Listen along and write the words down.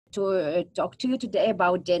to talk to you today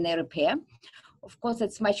about DNA repair. Of course,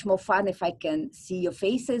 it's much more fun if I can see your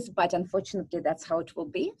faces, but unfortunately, that's how it will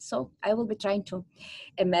be. So I will be trying to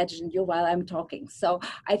imagine you while I'm talking. So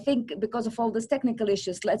I think because of all these technical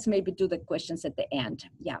issues, let's maybe do the questions at the end.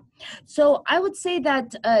 Yeah. So I would say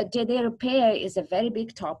that DNA repair is a very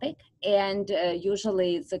big topic, and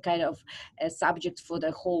usually it's a kind of a subject for the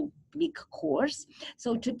whole big course.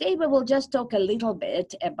 So today we will just talk a little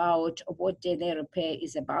bit about what DNA repair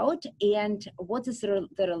is about and what is the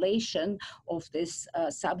relation of this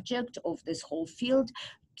subject, of this whole field,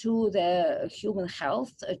 to the human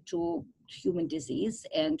health, to human disease,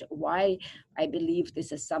 and why I believe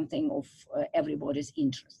this is something of everybody's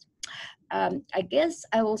interest. I guess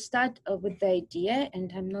I will start with the idea, and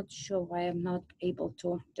I'm not sure why I'm not able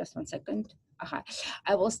to, just one second.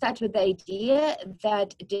 I will start with the idea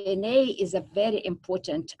that DNA is a very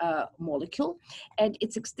important molecule, and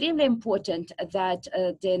it's extremely important that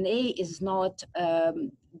DNA is not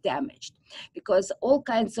damaged, because all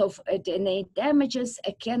kinds of DNA damages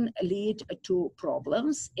can lead to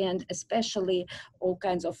problems, and especially all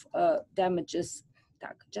kinds of damages.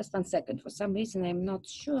 Just one second. For some reason, I'm not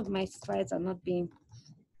sure my slides are not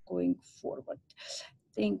going forward.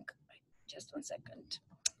 Just one second.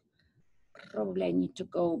 Probably I need to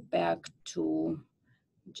go back to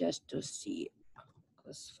just to see,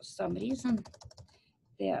 because for some reason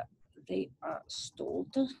they are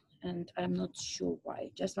stalled and I'm not sure why.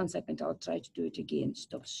 Just one second, I'll try to do it again.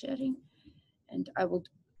 Stop sharing, and I will,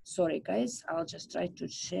 sorry guys, I'll just try to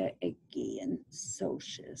share again. So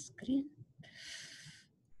share screen.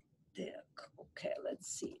 There, okay, let's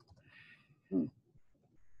see.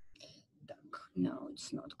 No,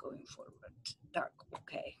 it's not going forward.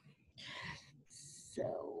 Okay.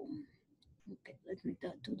 So, okay, let me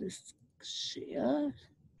do this share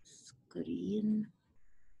screen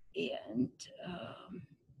and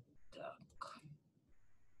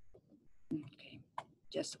okay.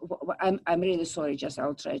 Just I'm really sorry. Just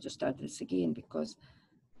I'll try to start this again because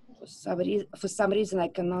for some reason I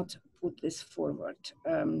cannot put this forward.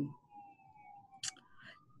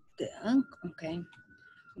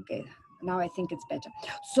 Okay. Now I think it's better.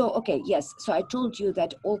 So, okay, yes. So I told you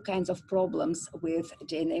that all kinds of problems with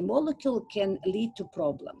DNA molecule can lead to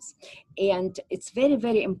problems. And it's very,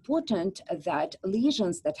 very important that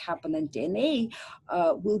lesions that happen in DNA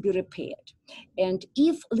will be repaired. And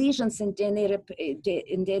if lesions in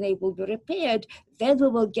DNA will be repaired, then we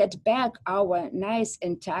will get back our nice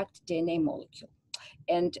intact DNA molecule.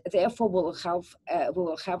 And therefore we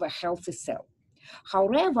will have a healthy cell.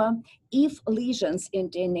 However, if lesions in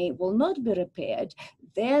DNA will not be repaired,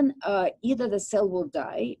 then either the cell will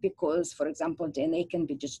die because, for example, DNA can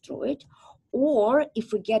be destroyed, or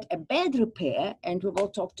if we get a bad repair, and we will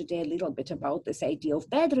talk today a little bit about this idea of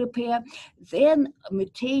bad repair, then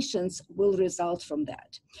mutations will result from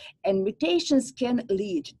that. And mutations can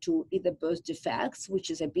lead to either birth defects, which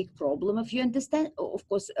is a big problem if you understand, of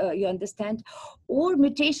course, you understand, or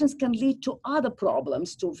mutations can lead to other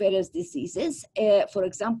problems, to various diseases, for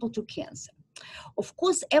example, to cancer. Of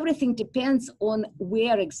course, everything depends on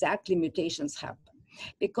where exactly mutations happen.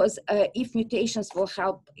 Because if mutations will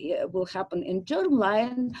happen in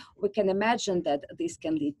germline, we can imagine that this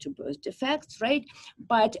can lead to birth defects, right?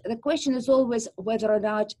 But the question is always whether or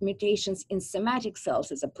not mutations in somatic cells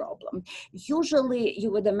is a problem. Usually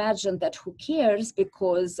you would imagine that who cares,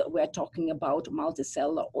 because we're talking about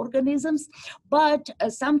multicellular organisms, but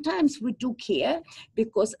sometimes we do care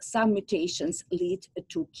because some mutations lead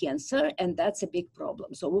to cancer, and that's a big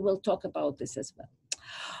problem. So we will talk about this as well.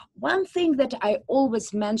 One thing that I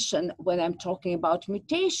always mention when I'm talking about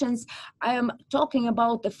mutations, I am talking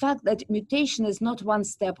about the fact that mutation is not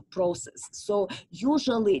one-step process. So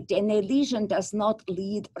usually DNA lesion does not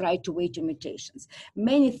lead right away to mutations.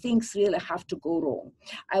 Many things really have to go wrong.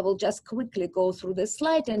 I will just quickly go through this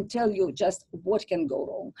slide and tell you just what can go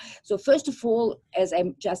wrong. So first of all, as I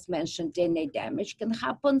just mentioned, DNA damage can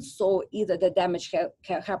happen. So either the damage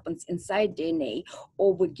happens inside DNA,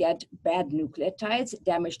 or we get bad nucleotides,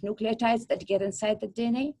 damaged nucleotides that get inside the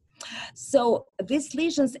DNA. So these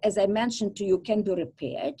lesions, as I mentioned to you, can be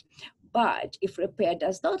repaired. But if repair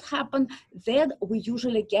does not happen, then we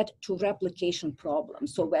usually get to replication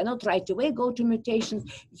problems. So we're not right away go to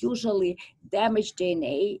mutations. Usually damaged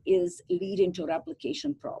DNA is leading to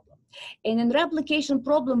replication problem. And in replication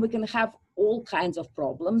problem, we can have all kinds of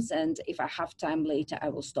problems. And if I have time later, I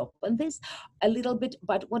will stop on this a little bit.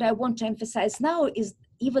 But what I want to emphasize now is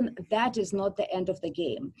even that is not the end of the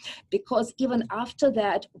game, because even after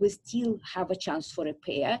that, we still have a chance for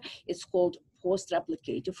repair. It's called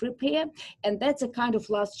post-replicative repair, and that's a kind of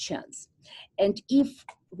last chance. And if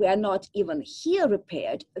we are not even here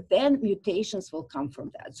repaired, then mutations will come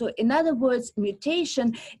from that. So in other words,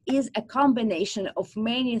 mutation is a combination of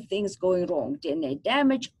many things going wrong: DNA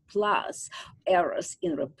damage plus errors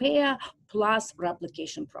in repair plus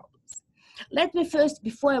replication problems. Let me first,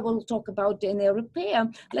 before I will talk about DNA repair,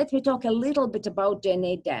 let me talk a little bit about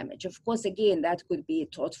DNA damage. Of course, again, that could be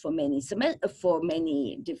taught for many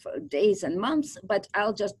different days and months, but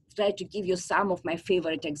I'll just try to give you some of my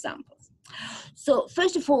favorite examples. So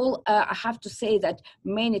first of all, I have to say that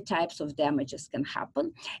many types of damages can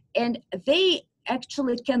happen, and they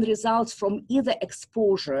actually can result from either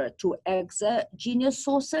exposure to exogenous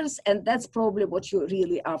sources, and that's probably what you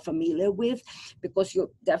really are familiar with, because you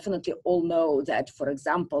definitely all know that, for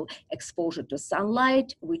example, exposure to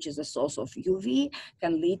sunlight, which is a source of UV,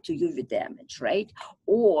 can lead to UV damage, right?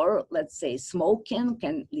 Or let's say smoking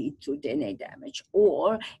can lead to DNA damage,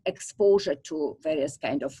 or exposure to various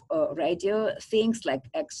kind of radio things like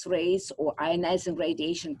X-rays or ionizing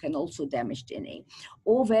radiation can also damage DNA,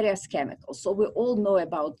 or various chemicals. So we all know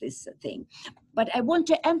about this thing. But I want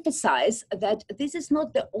to emphasize that this is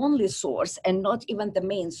not the only source and not even the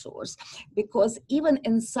main source, because even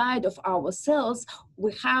inside of our cells,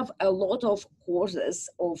 we have a lot of causes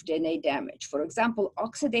of DNA damage. For example,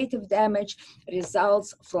 oxidative damage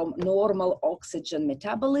results from normal oxygen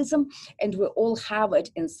metabolism, and we all have it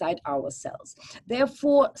inside our cells.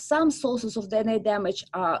 Therefore, some sources of DNA damage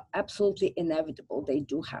are absolutely inevitable. They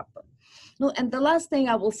do happen. No, and the last thing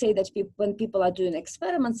I will say that when people are doing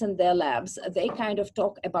experiments in their labs, they kind of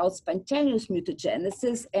talk about spontaneous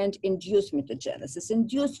mutagenesis and induced mutagenesis.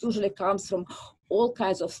 Induced usually comes from all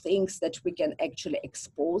kinds of things that we can actually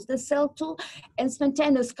expose the cell to, and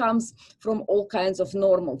spontaneous comes from all kinds of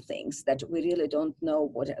normal things that we really don't know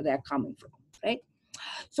what they're coming from, right?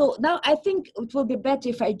 So now I think it will be better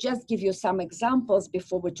if I just give you some examples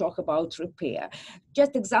before we talk about repair.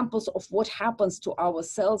 Just examples of what happens to our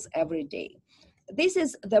cells every day. This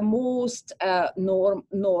is the most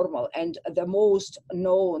normal and the most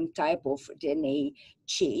known type of DNA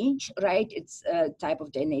change, right? It's a type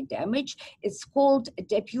of DNA damage. It's called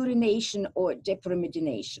depurination or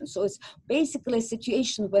depyrimidination. So it's basically a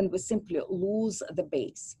situation when we simply lose the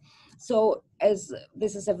base. So as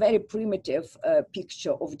this is a very primitive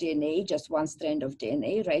picture of DNA, just one strand of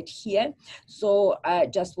DNA right here. So I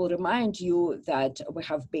just will remind you that we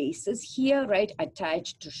have bases here, right,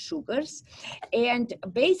 attached to sugars. And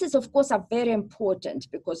bases, of course, are very important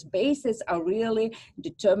because bases are really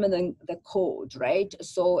determining the code, right?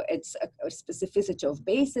 So it's a specificity of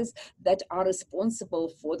bases that are responsible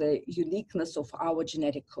for the uniqueness of our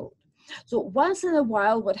genetic code. So once in a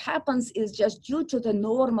while, what happens is just due to the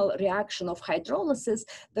normal reaction of hydrolysis,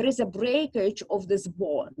 there is a breakage of this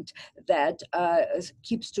bond that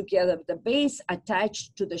keeps together the base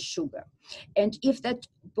attached to the sugar. And if that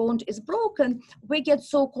bond is broken, we get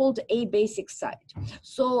so-called abasic site.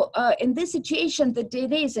 So in this situation, the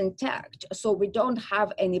DNA is intact. So we don't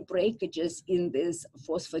have any breakages in this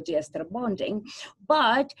phosphodiester bonding.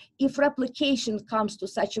 But if replication comes to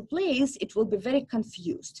such a place, it will be very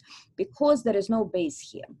confused because there is no base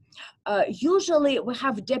here. Usually we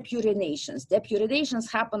have depurinations.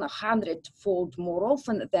 Depurinations happen 100-fold more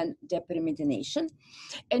often than depyrimidination.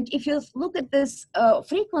 And if you look at this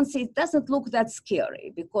frequency, it doesn't look that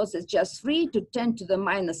scary because it's just 3 to 10 to the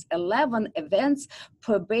minus 11 events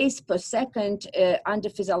per base per second under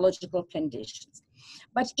physiological conditions.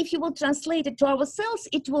 But if you will translate it to our cells,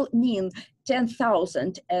 it will mean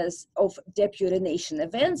 10,000 of depurination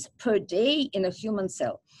events per day in a human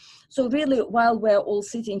cell. So really, while we're all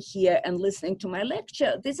sitting here and listening to my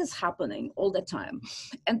lecture, this is happening all the time.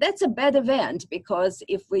 And that's a bad event because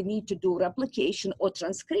if we need to do replication or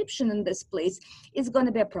transcription in this place, it's going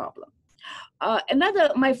to be a problem.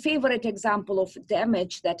 My favorite example of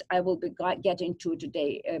damage that I will be getting to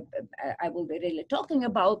today, I will be really talking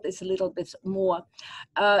about this a little bit more,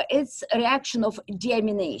 it's a reaction of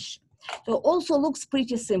deamination. So also looks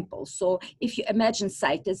pretty simple. So if you imagine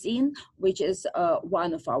cytosine, which is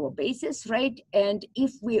one of our bases, right? And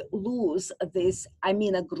if we lose this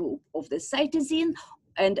amino group of the cytosine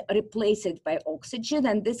and replace it by oxygen,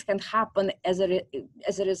 and this can happen as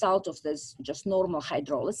a result of this just normal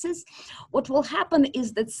hydrolysis, what will happen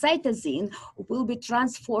is that cytosine will be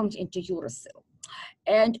transformed into uracil.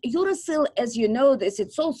 And uracil, as you know this,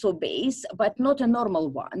 it's also base, but not a normal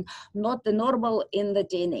one, not the normal in the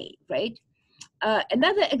DNA, right?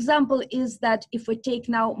 Another example is that if we take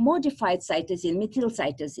now modified cytosine,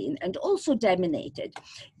 methylcytosine, and also deaminated,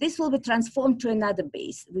 this will be transformed to another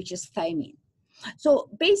base, which is thymine. So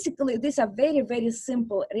basically, these are very, very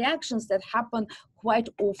simple reactions that happen quite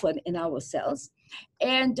often in our cells.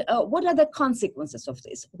 And what are the consequences of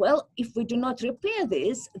this? Well, if we do not repair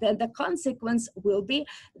this, then the consequence will be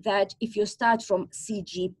that if you start from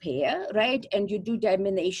CG pair, right, and you do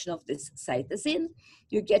diamination of this cytosine,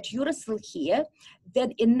 you get uracil here.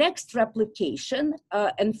 Then in next replication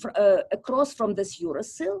across from this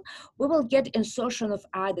uracil, we will get insertion of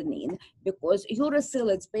adenine, because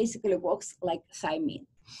uracil, it basically works like thymine.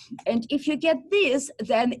 And if you get this,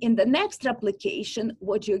 then in the next replication,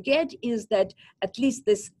 what you get is that at least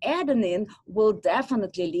this adenine will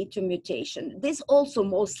definitely lead to mutation. This also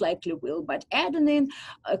most likely will, but adenine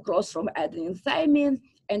across from adenine thymine,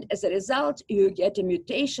 and as a result, you get a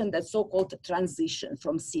mutation, that so-called transition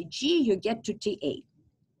from CG, you get to TA.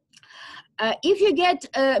 If you get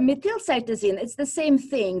methylcytosine, it's the same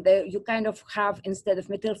thing. You kind of have, instead of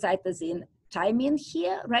methylcytosine, thymine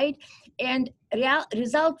here, right? And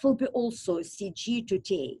result will be also CG to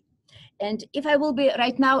TA. And if I will be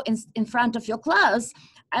right now in front of your class,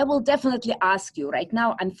 I will definitely ask you. Right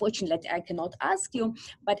now, unfortunately, I cannot ask you,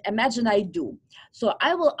 but imagine I do. So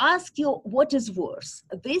I will ask you, what is worse,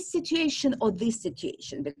 this situation or this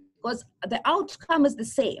situation? Because the outcome is the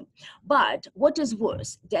same. But what is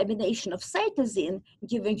worse, diamination of cytosine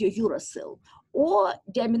giving you uracil, or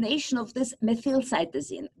diamination of this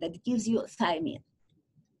methylcytosine that gives you thymine?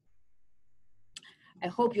 I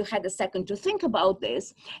hope you had a second to think about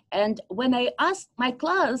this. And when I ask my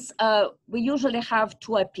class, we usually have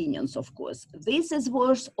two opinions, of course. This is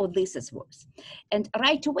worse or this is worse. And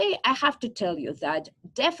right away, I have to tell you that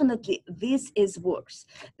definitely this is worse.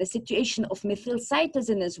 The situation of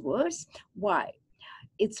methylcytosine is worse. Why?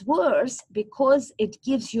 It's worse because it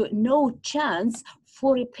gives you no chance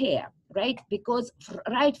for repair, right? Because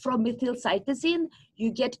right from methylcytosine,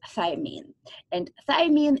 you get thymine. And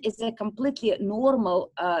thymine is a completely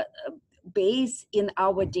normal base in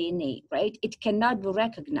our DNA, right? It cannot be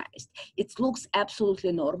recognized. It looks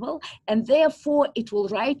absolutely normal, and therefore it will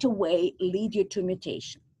right away lead you to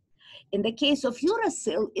mutation. In the case of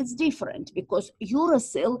uracil, it's different, because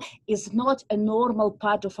uracil is not a normal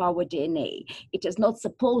part of our DNA. It is not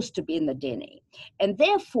supposed to be in the DNA. And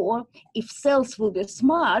therefore, if cells will be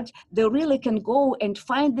smart, they really can go and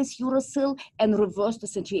find this uracil and reverse the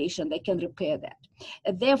situation. They can repair that.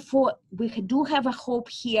 And therefore, we do have a hope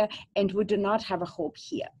here, and we do not have a hope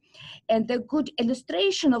here. And the good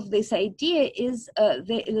illustration of this idea is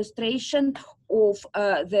the illustration of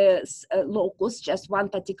the locus, just one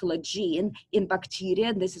particular gene in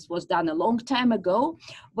bacteria. This was done a long time ago,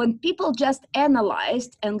 when people just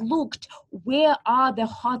analyzed and looked where are the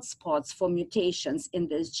hotspots for mutations in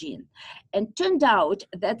this gene. And turned out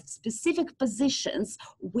that specific positions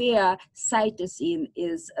where cytosine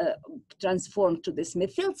is transformed to this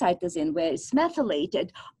methylcytosine, where it's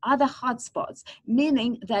methylated, are the hotspots,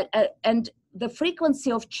 meaning that, and the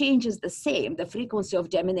frequency of change is the same, the frequency of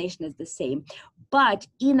diamination is the same, but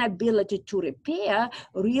inability to repair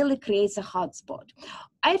really creates a hotspot.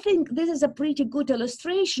 I think this is a pretty good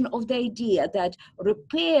illustration of the idea that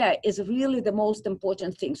repair is really the most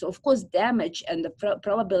important thing. So of course, damage and the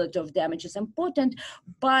probability of damage is important,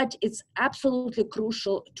 but it's absolutely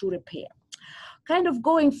crucial to repair. Kind of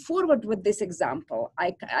going forward with this example,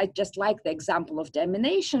 I just like the example of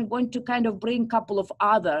diamination, going to kind of bring a couple of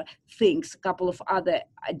other things, a couple of other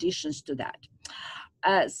additions to that.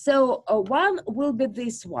 One will be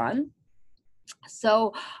this one.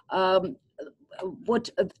 So what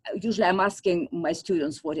usually I'm asking my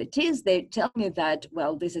students what it is. They tell me that,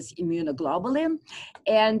 well, this is immunoglobulin.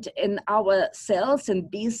 And in our cells, in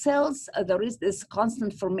B cells, there is this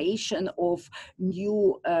constant formation of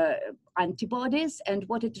new antibodies. And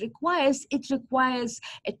what it requires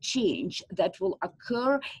a change that will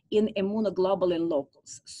occur in immunoglobulin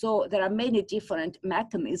locus. So there are many different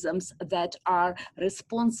mechanisms that are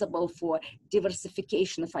responsible for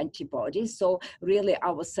diversification of antibodies. So really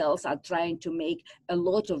our cells are trying to make a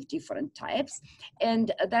lot of different types.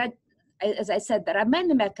 And that, as I said, there are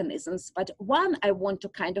many mechanisms, but one I want to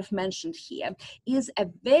kind of mention here is a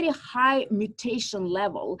very high mutation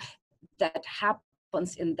level that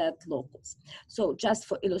happens in that locus. So just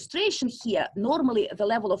for illustration here, normally the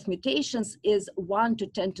level of mutations is 1 to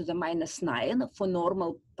 10 to the minus 9 for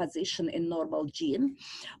normal position in normal gene.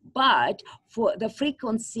 But for the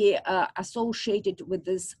frequency associated with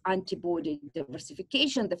this antibody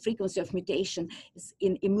diversification, the frequency of mutation is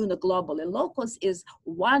in immunoglobulin locus is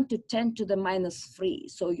 1 to 10 to the minus 3.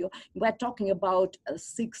 So we're talking about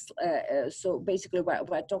 6. So basically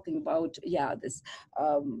we're talking about, yeah, this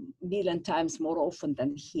million times more often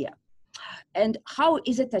than here. And how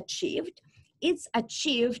is it achieved? it's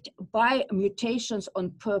achieved by mutations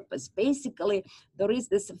on purpose. Basically, there is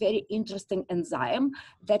this very interesting enzyme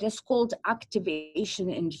that is called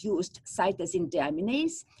activation-induced cytosine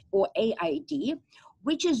deaminase, or AID,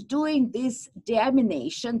 which is doing this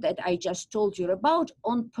deamination that I just told you about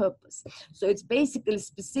on purpose. So it's basically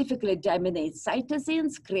specifically deaminates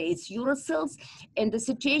cytosines, creates uracils, and the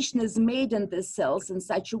situation is made in the cells in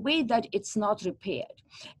such a way that it's not repaired.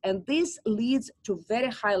 And this leads to very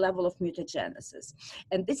high level of mutagenesis.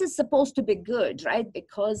 And this is supposed to be good, right?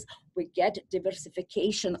 Because we get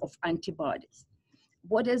diversification of antibodies.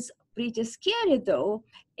 What is pretty scary, though,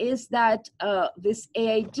 is that this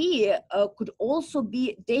AID could also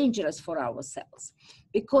be dangerous for our cells.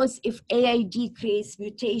 Because if AID creates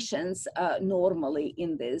mutations normally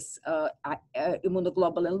in this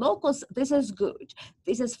immunoglobulin locus, this is good.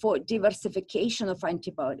 This is for diversification of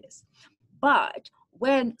antibodies. But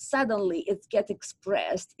when suddenly it gets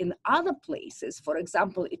expressed in other places, for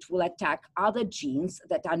example, it will attack other genes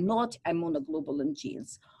that are not immunoglobulin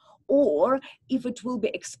genes, or if it will be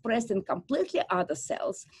expressed in completely other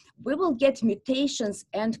cells, we will get mutations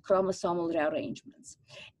and chromosomal rearrangements.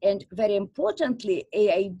 And very importantly,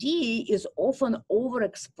 AID is often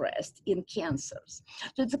overexpressed in cancers.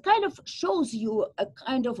 So it kind of shows you a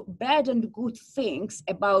kind of bad and good things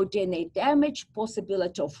about DNA damage,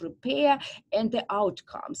 possibility of repair, and the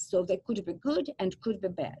outcomes. So they could be good and could be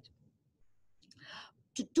bad.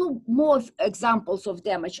 Two more examples of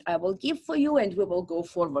damage I will give for you, and we will go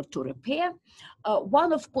forward to repair.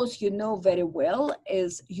 One, of course, you know very well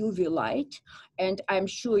is UV light. And I'm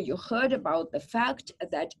sure you heard about the fact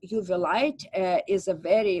that UV light is a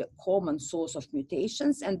very common source of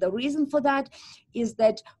mutations. And the reason for that is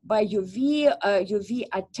that by UV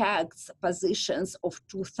attacks positions of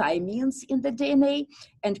two thymines in the DNA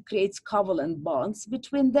and creates covalent bonds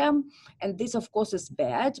between them. And this, of course, is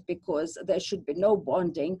bad because there should be no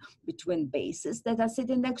bonding between bases that are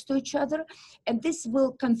sitting next to each other. And this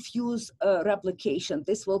will confuse replication.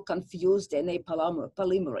 This will confuse DNA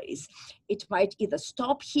polymerase. It might either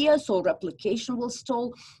stop here, so replication will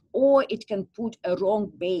stall, or it can put a wrong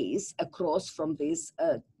base across from this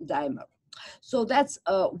dimer. So that's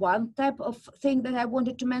one type of thing that I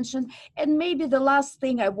wanted to mention. And maybe the last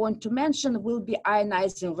thing I want to mention will be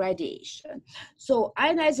ionizing radiation. So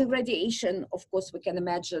ionizing radiation, of course, we can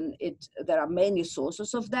imagine it. There are many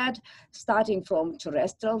sources of that, starting from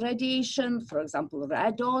terrestrial radiation. For example,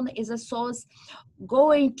 radon is a source,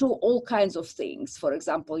 going to all kinds of things. For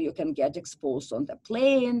example, you can get exposed on the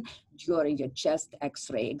plane, during your chest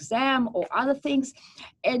X-ray exam, or other things.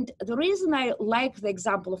 And the reason I like the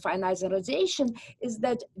example of ionizing radiation is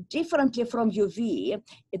that differently from UV,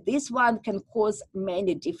 this one can cause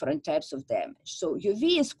many different types of damage. So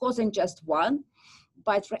UV is causing just one,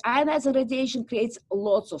 but ionizing radiation creates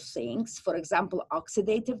lots of things, for example,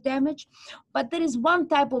 oxidative damage. But there is one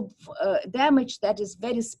type of damage that is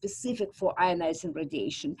very specific for ionizing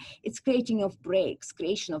radiation. It's creation of breaks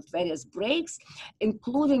various breaks,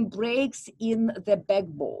 including breaks in the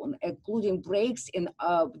backbone, including breaks in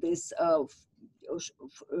this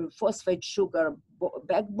phosphate sugar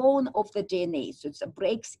backbone of the DNA. So it's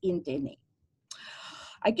breaks in DNA.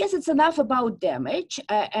 I guess it's enough about damage,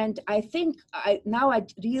 and I think now I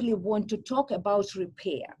really want to talk about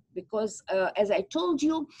repair, because as I told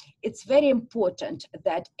you, it's very important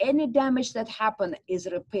that any damage that happens is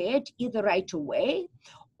repaired either right away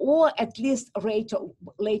or at least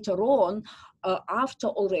later on after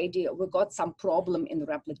already we got some problem in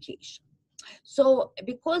replication. So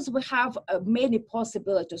because we have many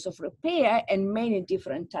possibilities of repair and many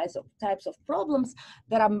different types of problems,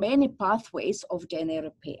 there are many pathways of DNA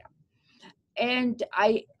repair. And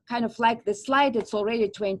I kind of like the slide. It's already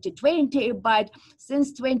 2020, but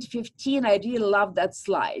since 2015, I really love that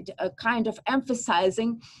slide, kind of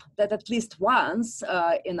emphasizing that at least once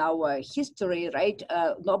in our history, right,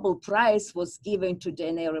 Nobel Prize was given to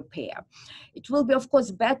DNA repair. It will be, of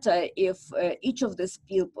course, better if each of these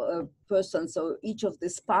persons or each of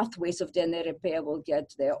these pathways of DNA repair will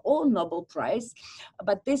get their own Nobel Prize,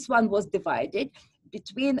 but this one was divided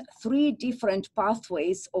between three different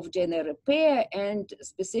pathways of DNA repair, and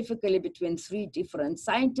specifically between three different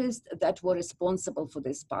scientists that were responsible for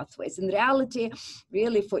these pathways. In reality,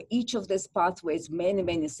 really for each of these pathways,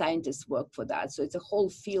 many scientists work for that. So it's a whole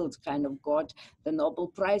field kind of got the Nobel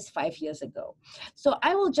Prize 5 years ago. So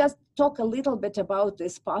I will just talk a little bit about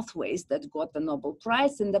these pathways that got the Nobel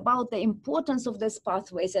Prize and about the importance of these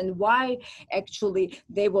pathways and why actually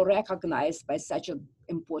they were recognized by such an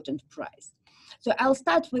important prize. So I'll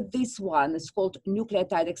start with this one. It's called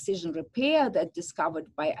nucleotide excision repair, that discovered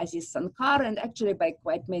by Aziz Sankar and actually by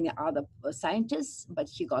quite many other scientists, but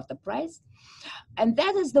he got the prize. And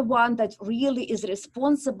that is the one that really is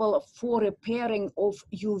responsible for repairing of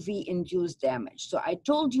UV-induced damage. So I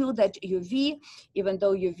told you that UV, even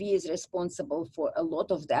though UV is responsible for a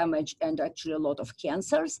lot of damage and actually a lot of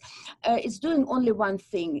cancers, it's doing only one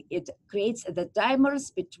thing. It creates the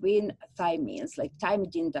dimers between thymines, like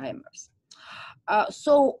thymidine dimers.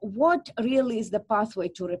 So what really is the pathway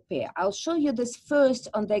to repair? I'll show you this first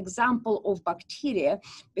on the example of bacteria,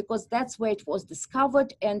 because that's where it was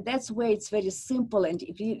discovered, and that's where it's very simple and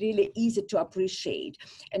really easy to appreciate.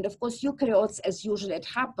 And of course, eukaryotes, as usually it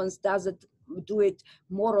happens, do it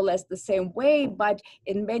more or less the same way, but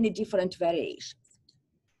in many different variations.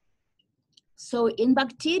 So in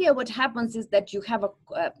bacteria, what happens is that you have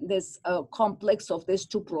this complex of these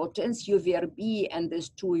two proteins, UVRB and these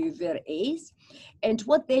two UVRAs. And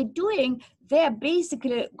what they're doing, they're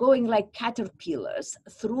basically going like caterpillars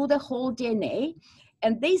through the whole DNA.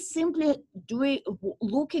 And they simply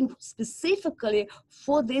looking specifically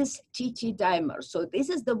for this TT dimer. So this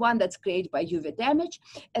is the one that's created by UV damage.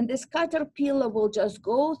 And this caterpillar will just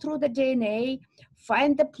go through the DNA,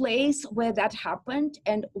 find the place where that happened.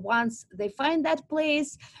 And once they find that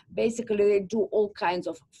place, basically they do all kinds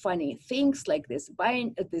of funny things like this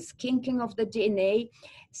kinking of the DNA,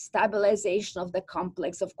 stabilization of the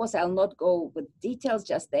complex. Of course, I'll not go with details,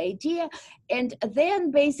 just the idea. And then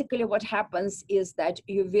basically what happens is that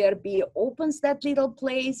UVRB opens that little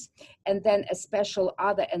place, and then a special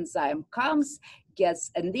other enzyme comes,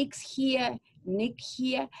 gets a nick here,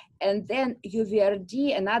 and then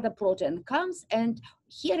UVRD, another protein comes, and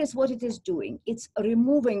here is what it is doing. It's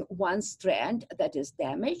removing one strand that is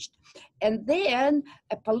damaged, and then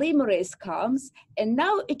a polymerase comes, and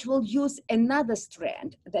now it will use another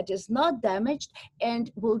strand that is not damaged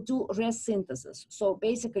and will do resynthesis. So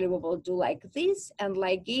basically we will do like this, and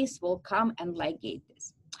ligase will come and ligate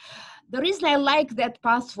this. The reason I like that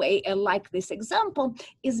pathway and like this example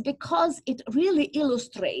is because it really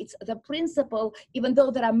illustrates the principle, even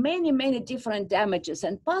though there are many, many different damages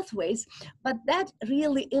and pathways, but that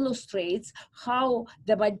really illustrates how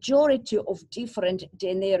the majority of different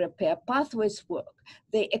DNA repair pathways work.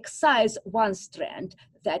 They excise one strand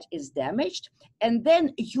that is damaged, and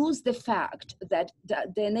then use the fact that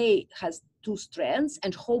the DNA has two strands,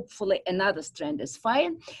 and hopefully another strand is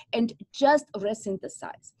fine, and just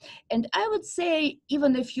resynthesize. And I would say,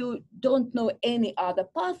 even if you don't know any other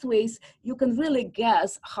pathways, you can really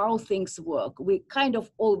guess how things work. We kind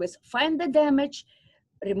of always find the damage,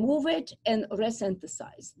 remove it, and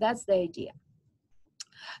resynthesize. That's the idea.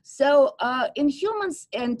 So in humans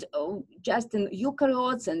and just in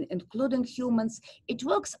eukaryotes and including humans, it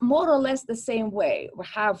works more or less the same way. We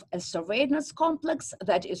have a surveillance complex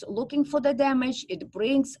that is looking for the damage. It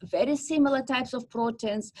brings very similar types of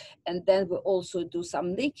proteins, and then we also do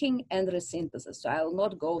some nicking and resynthesis. So I'll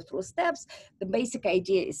not go through steps. The basic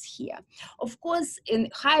idea is here. Of course,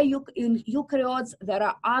 in eukaryotes, there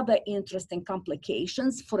are other interesting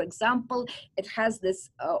complications. For example, it has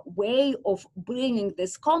this way of bringing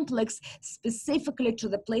this complex specifically to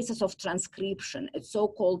the places of transcription. It's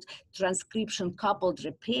so-called transcription coupled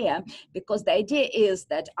repair, because the idea is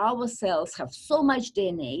that our cells have so much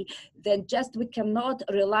DNA that just we cannot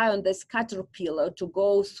rely on this caterpillar to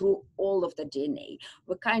go through all of the DNA.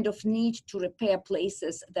 We kind of need to repair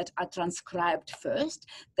places that are transcribed first.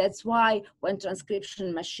 That's why when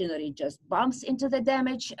transcription machinery just bumps into the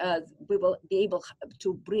damage, we will be able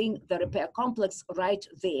to bring the repair complex right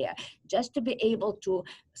there, just to be able to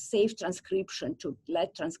save transcription, to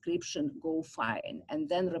let transcription go fine, and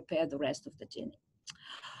then repair the rest of the DNA.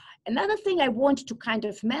 Another thing I want to kind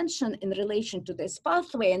of mention in relation to this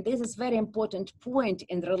pathway, and this is a very important point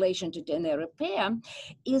in relation to DNA repair,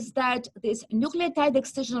 is that this nucleotide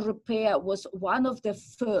excision repair was one of the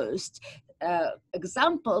first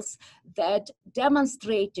examples that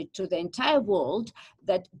demonstrated to the entire world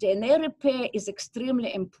that DNA repair is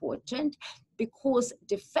extremely important, because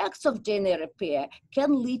defects of DNA repair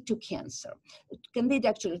can lead to cancer. It can lead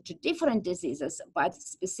actually to different diseases, but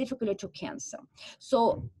specifically to cancer.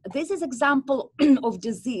 So this is example of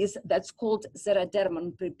disease that's called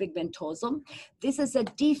xeroderma pigmentosum. This is a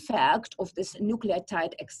defect of this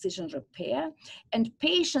nucleotide excision repair, and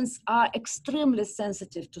patients are extremely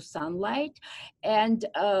sensitive to sunlight, and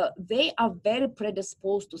they are very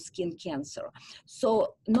predisposed to skin cancer.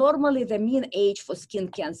 So normally the mean age for skin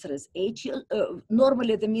cancer is 8 years.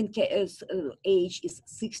 Normally the mean age is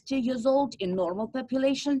 60 years old in normal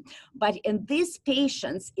population, but in these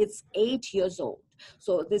patients, it's 8 years old.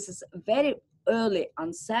 So this is very early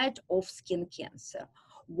onset of skin cancer.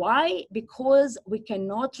 Why? Because we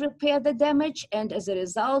cannot repair the damage, and as a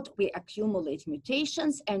result, we accumulate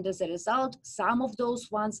mutations, and as a result, some of those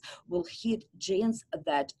ones will hit genes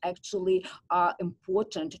that actually are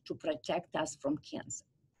important to protect us from cancer.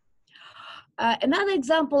 Another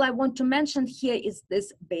example I want to mention here is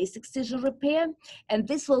this basic tissue repair, and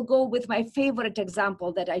this will go with my favorite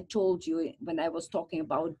example that I told you when I was talking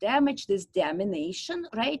about damage, this lamination,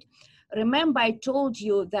 right? Remember, I told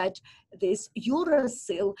you that this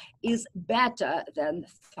uracil is better than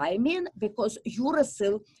thymine because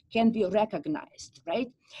uracil can be recognized,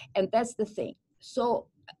 right? And that's the thing. So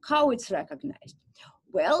how it's recognized?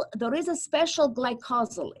 Well, there is a special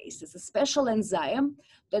glycosylase. It's a special enzyme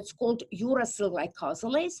that's called uracil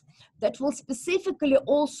glycosylase that will specifically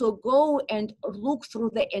also go and look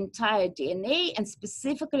through the entire DNA, and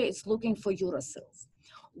specifically it's looking for uracils.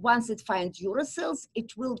 Once it finds uracils,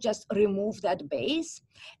 it will just remove that base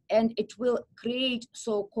and it will create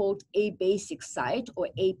so-called abasic site or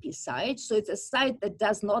AP site. So it's a site that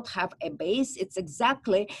does not have a base. It's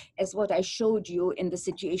exactly as what I showed you in the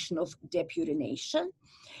situation of depurination.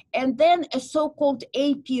 And then a so-called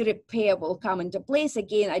AP repair will come into place.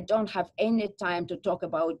 Again, I don't have any time to talk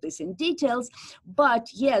about this in details, but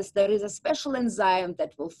yes, there is a special enzyme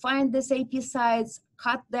that will find these AP sites,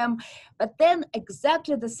 cut them, but then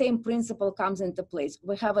exactly the same principle comes into place.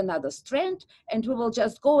 We have another strand, and we will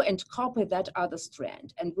just go and copy that other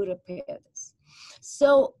strand, and we repair this.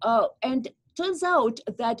 So, and turns out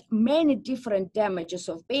that many different damages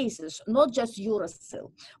of bases, not just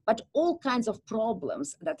uracil, but all kinds of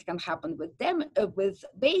problems that can happen with them, with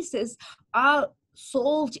bases, are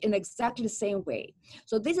solved in exactly the same way.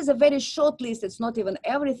 So this is a very short list. It's not even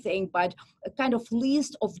everything, but a kind of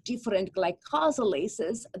list of different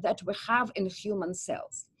glycosylases that we have in human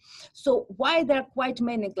cells. So why there are quite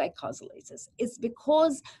many glycosylases? It's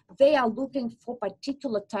because they are looking for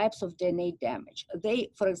particular types of DNA damage. They,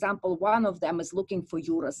 for example, one of them is looking for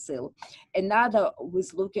uracil. Another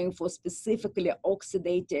was looking for specifically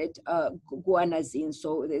oxidated guanosine.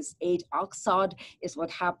 So this 8-oxide is what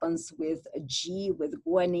happens with G, with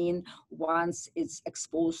guanine, once it's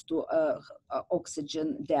exposed to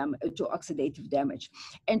oxygen to oxidative damage.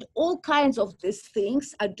 And all kinds of these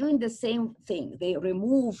things are doing the same thing. They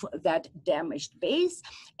remove that damaged base,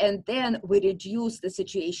 and then we reduce the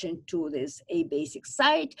situation to this abasic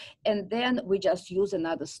site, and then we just use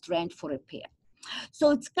another strand for repair. So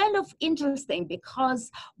it's kind of interesting because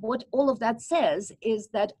what all of that says is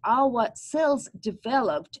that our cells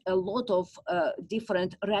developed a lot of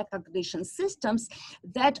different recognition systems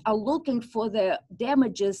that are looking for the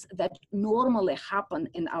damages that normally happen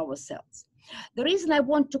in our cells. The reason I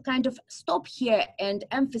want to kind of stop here and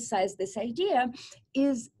emphasize this idea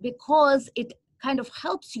is because it kind of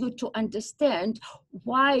helps you to understand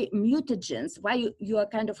why mutagens, why you are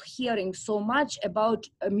kind of hearing so much about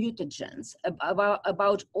mutagens,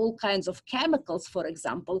 about all kinds of chemicals, for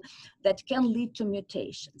example, that can lead to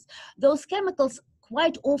mutations. Those chemicals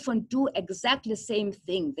quite often do exactly the same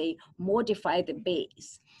thing. They modify the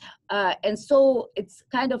base. And so it's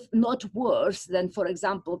kind of not worse than, for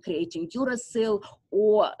example, creating uracil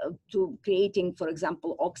or to creating, for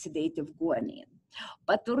example, oxidative guanine.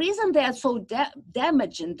 But the reason they are so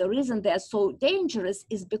damaging, the reason they are so dangerous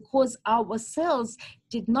is because our cells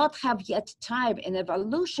did not have yet time in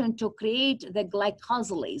evolution to create the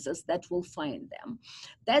glycosylases that will find them.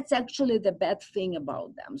 That's actually the bad thing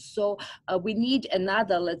about them. So we need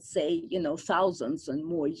another, let's say, thousands and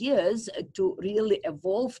more years to really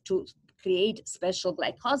evolve to create special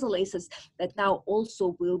glycosylases that now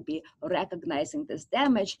also will be recognizing this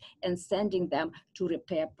damage and sending them to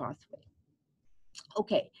repair pathway.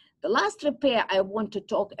 Okay, the last repair I want to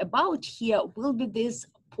talk about here will be this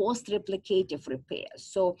post-replicative repair.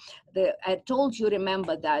 So I told you,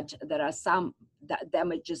 remember, that there are some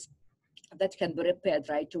damages that can be repaired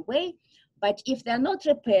right away, but if they're not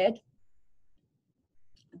repaired,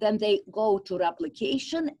 then they go to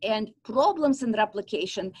replication, and problems in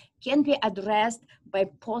replication can be addressed by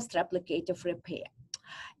post-replicative repair.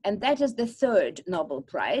 And that is the third Nobel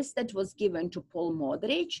Prize that was given to Paul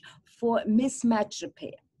Modrich for mismatch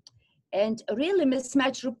repair. And really,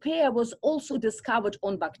 mismatch repair was also discovered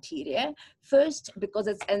on bacteria. First, because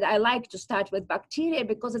and I like to start with bacteria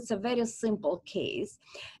because it's a very simple case.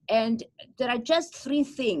 And there are just three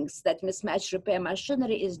things that mismatch repair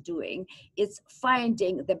machinery is doing. It's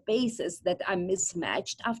finding the bases that are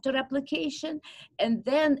mismatched after replication, and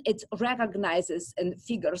then it recognizes and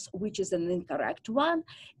figures which is an incorrect one,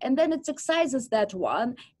 and then it excises that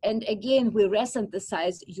one, and again, we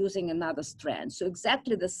resynthesize using another strand. So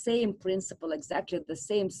exactly the same principle, exactly the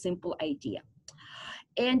same simple idea.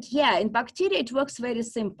 And yeah, in bacteria, it works very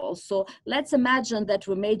simple. So let's imagine that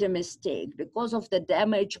we made a mistake because of the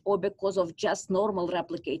damage or because of just normal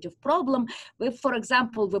replicative problem. We, for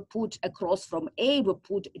example, we put across from A, we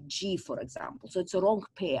put G, for example. So it's a wrong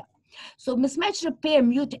pair. So mismatch repair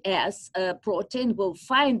mut S protein will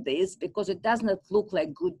find this because it does not look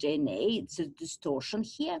like good DNA. It's a distortion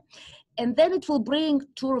here. And then it will bring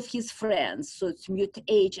two of his friends. So it's mut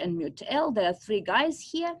H and mut L. There are three guys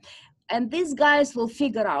here. And these guys will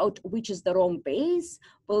figure out which is the wrong base,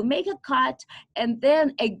 will make a cut, and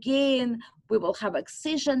then again, we will have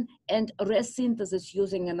excision and resynthesis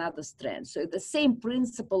using another strand. So the same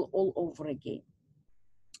principle all over again.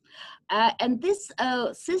 And this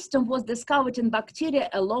system was discovered in bacteria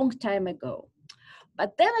a long time ago.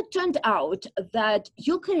 But then it turned out that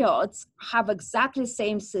eukaryotes have exactly the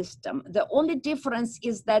same system. The only difference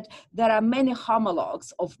is that there are many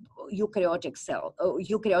homologs of eukaryotic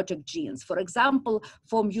genes. For example,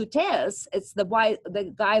 for mutase, it's the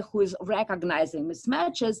guy who is recognizing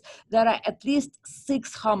mismatches. There are at least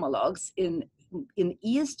 6 homologs in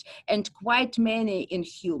yeast and quite many in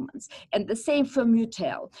humans. And the same for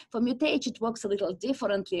mutel. For mutage, it works a little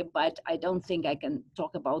differently, but I don't think I can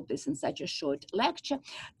talk about this in such a short lecture.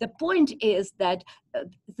 The point is that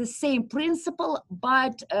the same principle,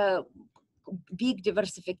 but big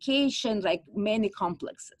diversification, like many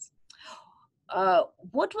complexes.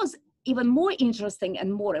 What was even more interesting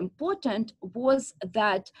and more important was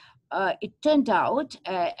that it turned out,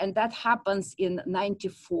 and that happens in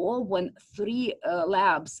 '94 when 3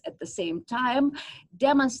 labs at the same time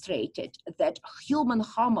demonstrated that human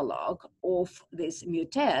homolog of this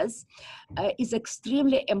mutase is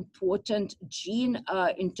extremely important gene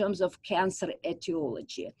in terms of cancer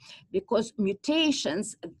etiology, because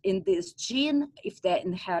mutations in this gene, if they're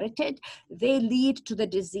inherited, they lead to the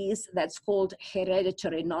disease that's called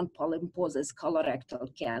hereditary non-polyposis colorectal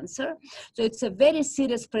cancer. So it's a very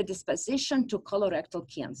serious predisposition to colorectal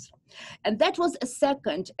cancer. And that was a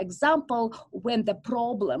second example when the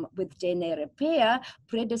problem with DNA repair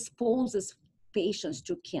predisposes patients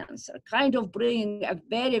to cancer, kind of bringing a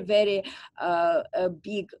very, very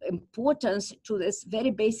big importance to this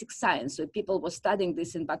very basic science. So people were studying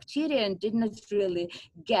this in bacteria and didn't really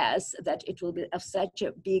guess that it will be of such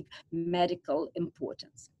a big medical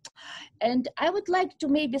importance. And I would like to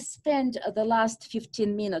maybe spend the last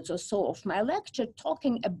 15 minutes or so of my lecture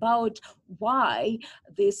talking about why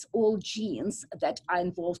these all genes that are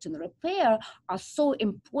involved in repair are so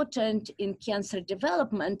important in cancer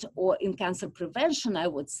development or in cancer prevention, I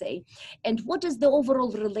would say, and what is the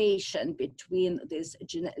overall relation between this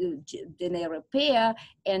DNA repair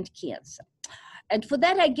and cancer. And for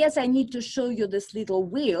that, I guess I need to show you this little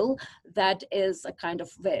wheel that is a kind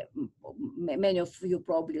of, many of you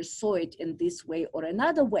probably saw it in this way or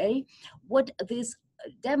another way. What this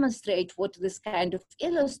demonstrates, what this kind of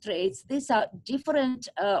illustrates, these are different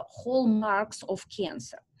hallmarks of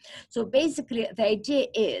cancer. So basically, the idea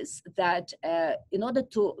is that in order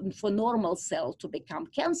for normal cell to become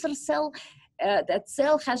cancer cell, that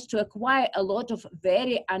cell has to acquire a lot of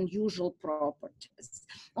very unusual properties.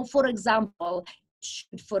 Well, for example,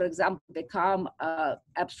 should, for example, become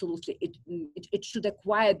absolutely, it should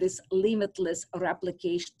acquire this limitless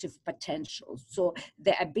replicative potential. So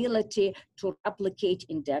the ability to replicate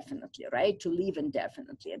indefinitely, right? To live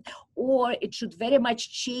indefinitely. Or it should very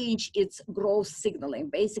much change its growth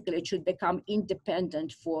signaling. Basically, it should become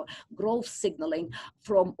independent for growth signaling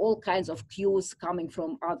from all kinds of cues coming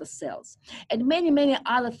from other cells. And many, many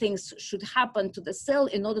other things should happen to the cell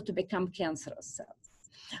in order to become cancerous cells.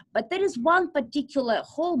 But there is one particular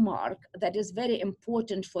hallmark that is very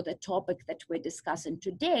important for the topic that we're discussing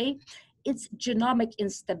today. It's genomic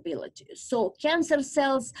instability. So cancer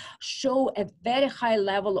cells show a very high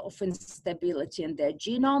level of instability in their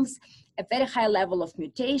genomes, a very high level of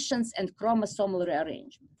mutations and chromosomal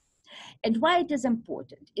rearrangement. And why it is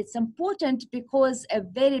important? It's important because a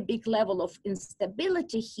very big level of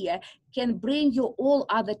instability here can bring you all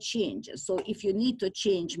other changes. So if you need to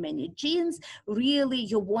change many genes, really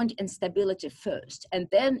you want instability first, and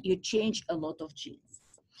then you change a lot of genes.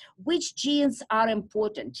 Which genes are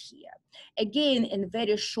important here? Again, in a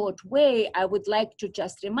very short way, I would like to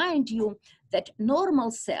just remind you that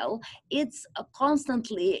normal cell, it's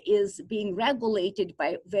constantly is being regulated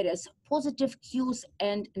by various positive cues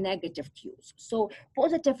and negative cues. So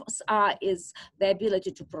positive is the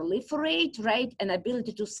ability to proliferate, right, and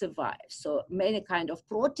ability to survive. So many kind of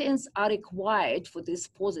proteins are required for these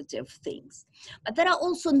positive things. But there are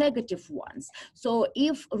also negative ones. So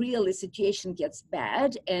if really situation gets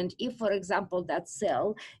bad, and if, for example, that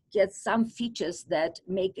cell gets some features that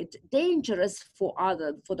make it dangerous for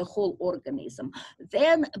the whole organism,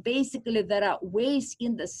 then basically there are ways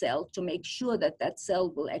in the cell to make sure that that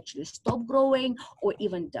cell will actually stop growing or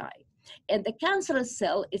even die. And the cancerous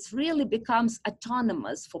cell, it really becomes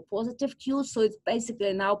autonomous for positive cues, so it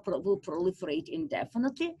basically now will proliferate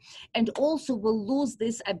indefinitely, and also will lose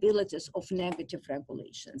these abilities of negative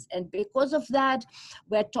regulations. And because of that,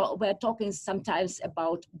 we're talking sometimes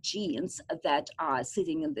about genes that are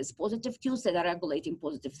sitting in these positive cues that are regulating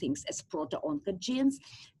positive things as proto-oncogenes,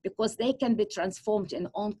 because they can be transformed in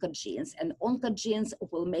oncogenes, and oncogenes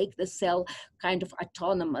will make the cell kind of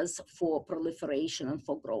autonomous for proliferation and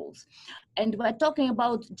for growth. And we're talking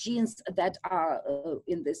about genes that are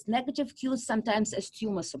in this negative cues, sometimes as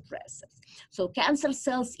tumor suppressors. So cancer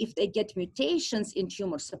cells, if they get mutations in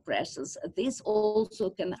tumor suppressors, this also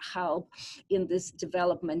can help in this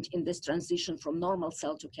development, in this transition from normal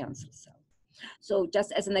cell to cancer cell. So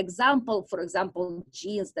just as an example, for example,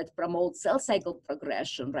 genes that promote cell cycle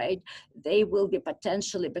progression, right, they will be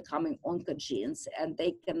potentially becoming oncogenes, and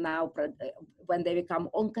they can now, when they become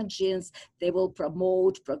oncogenes, they will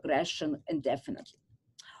promote progression indefinitely.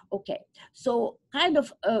 Okay, so kind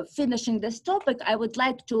of finishing this topic, I would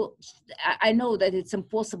like to, I know that it's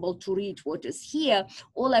impossible to read what is here.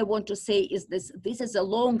 All I want to say is this is a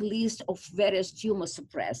long list of various tumor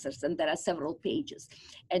suppressors, and there are several pages.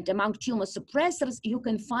 And among tumor suppressors, you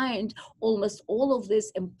can find almost all of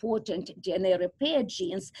these important DNA repair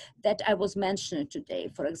genes that I was mentioning today.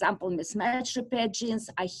 For example, mismatch repair genes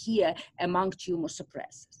are here among tumor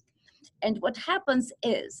suppressors. And what happens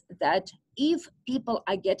is that if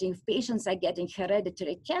patients are getting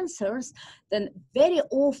hereditary cancers, then very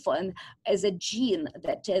often as a gene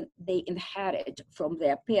that they inherit from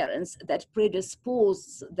their parents that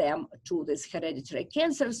predispose them to these hereditary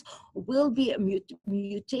cancers will be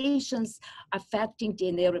mutations affecting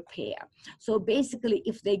DNA repair. So basically,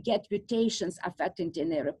 if they get mutations affecting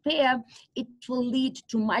DNA repair, it will lead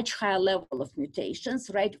to much higher level of mutations,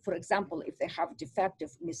 right? For example, if they have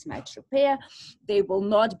defective mismatch repair, they will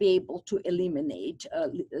not be able to eliminate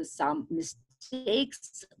some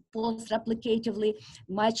mistakes post-replicatively,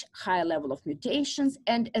 much higher level of mutations,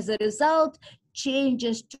 and as a result,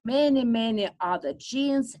 changes to many, many other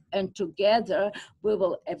genes, and together we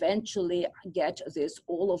will eventually get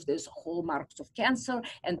all of these hallmarks of cancer,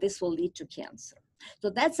 and this will lead to cancer.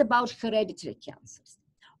 So that's about hereditary cancers.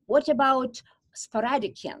 What about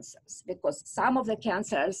sporadic cancers? Because some of the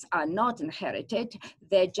cancers are not inherited,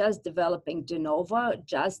 they're just developing de novo,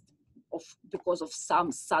 because of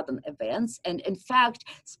some sudden events. And in fact,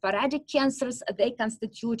 sporadic cancers, they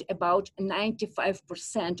constitute about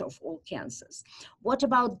 95% of all cancers. What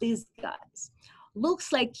about these guys?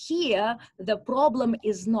 Looks like here, the problem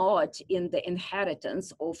is not in the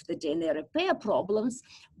inheritance of the DNA repair problems,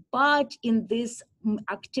 but in this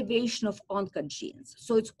activation of oncogenes.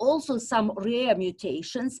 So it's also some rare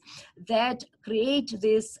mutations that create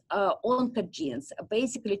these oncogenes,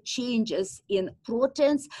 basically changes in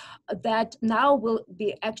proteins that now will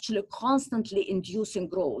be actually constantly inducing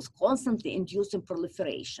growth, constantly inducing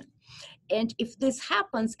proliferation. And if this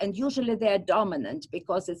happens, and usually they are dominant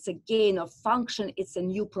because it's a gain of function, it's a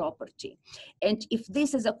new property. And if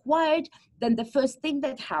this is acquired, then the first thing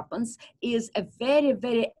that happens is a very,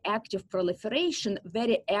 very active proliferation,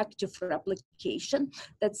 very active replication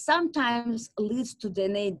that sometimes leads to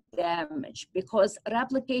DNA damage because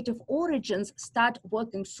replicative origins start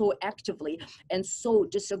working so actively and so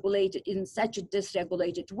dysregulated in such a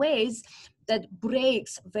dysregulated ways that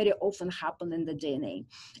breaks very often happen in the DNA.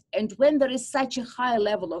 And when there is such a high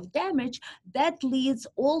level of damage, that leads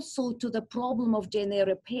also to the problem of DNA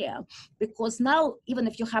repair, because now, even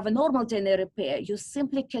if you have a normal DNA repair, you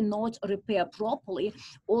simply cannot repair properly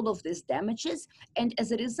all of these damages. And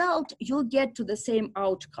as a result, you get to the same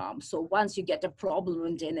outcome. So once you get a problem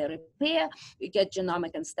in DNA repair, you get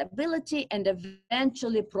genomic instability and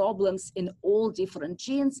eventually problems in all different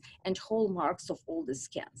genes and hallmarks of all these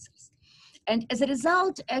cancers. And as a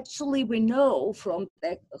result, actually, we know from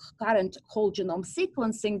the current whole genome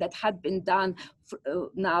sequencing that had been done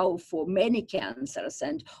now for many cancers,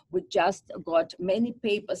 and we just got many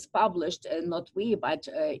papers published, not we, but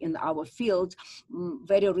in our field.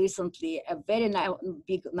 Very recently, a very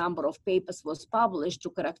big number of papers was published to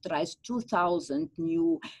characterize 2,000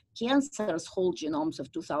 new cancers, whole genomes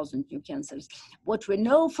of 2,000 new cancers. What we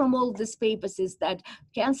know from all these papers is that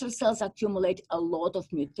cancer cells accumulate a lot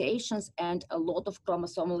of mutations and a lot of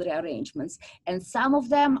chromosomal rearrangements, and some of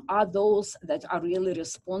them are those that are really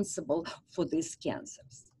responsible for these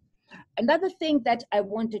cancers. Another thing that I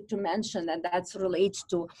wanted to mention, and that relates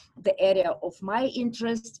to the area of my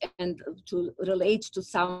interest and to relate to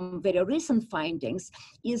some very recent findings,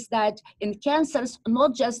 is that in cancers,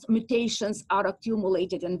 not just mutations are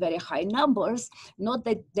accumulated in very high numbers, not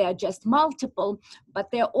that they're just multiple, but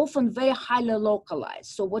they're often very highly localized.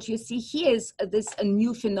 So what you see here is this a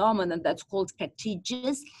new phenomenon that's called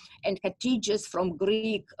contagious, and contagious from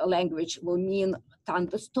Greek language will mean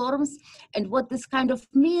thunderstorms. And what this kind of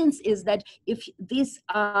means is that if these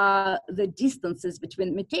are the distances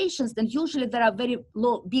between mutations, then usually there are very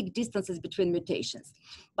big distances between mutations.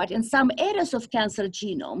 But in some areas of cancer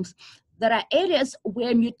genomes, there are areas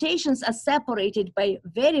where mutations are separated by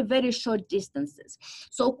very, very short distances,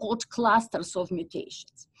 so-called clusters of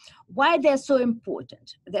mutations. Why they're so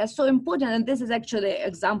important? They're so important, and this is actually an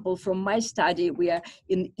example from my study where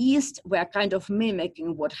in yeast, we're kind of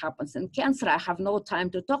mimicking what happens in cancer. I have no time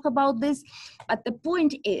to talk about this, but the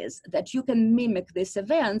point is that you can mimic these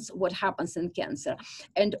events, what happens in cancer.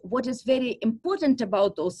 And what is very important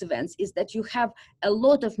about those events is that you have a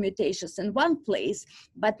lot of mutations in one place,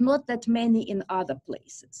 but not that many in other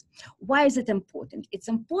places. Why is it important? It's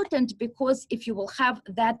important because if you will have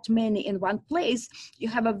that many in one place, you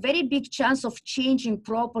have a very big chance of changing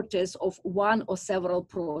properties of one or several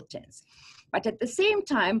proteins. But at the same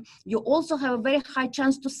time, you also have a very high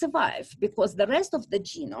chance to survive because the rest of the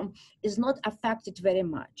genome is not affected very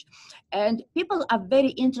much. And people are very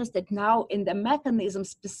interested now in the mechanism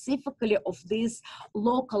specifically of these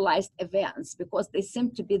localized events because they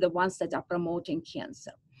seem to be the ones that are promoting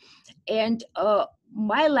cancer. And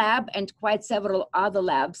my lab and quite several other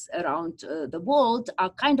labs around the world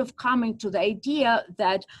are kind of coming to the idea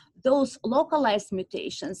that those localized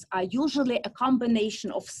mutations are usually a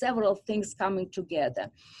combination of several things coming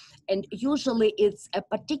together. And usually it's a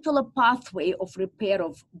particular pathway of repair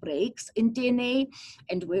of breaks in DNA.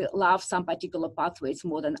 And we love some particular pathways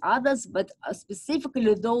more than others, but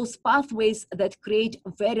specifically those pathways that create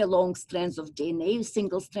very long strands of DNA,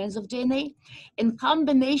 single strands of DNA, in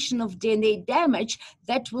combination of DNA damage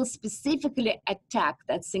that will specifically attack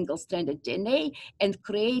that single-stranded DNA and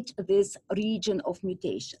create this region of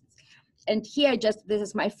mutations. And here, this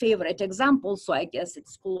is my favorite example, so I guess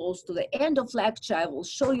it's close to the end of lecture. I will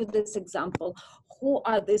show you this example. Who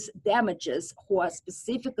are these damages who are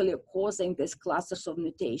specifically causing these clusters of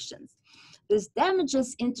mutations? These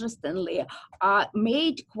damages, interestingly, are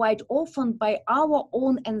made quite often by our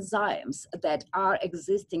own enzymes that are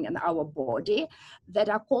existing in our body that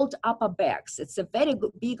are called upper bags. It's a very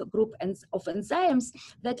big group of enzymes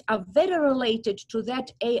that are very related to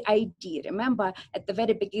that AID. Remember, at the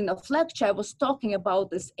very beginning of lecture, I was talking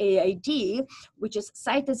about this AID, which is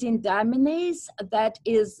cytosine deaminase that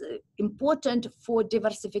is important for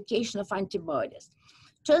diversification of antibodies.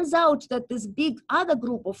 Turns out that this big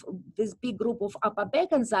group of upper bag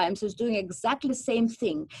enzymes is doing exactly the same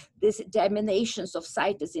thing, these deaminations of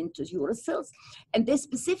cytosine to uracils, and they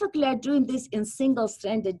specifically are doing this in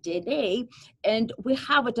single-stranded DNA, and we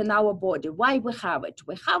have it in our body. Why we have it?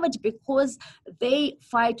 We have it because they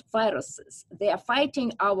fight viruses. They are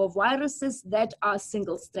fighting our viruses that are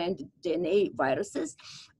single-stranded DNA viruses,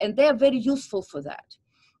 and they are very useful for that.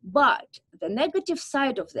 But the negative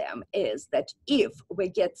side of them is that if we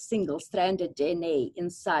get single-stranded DNA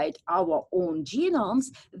inside our own genomes,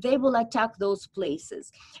 they will attack those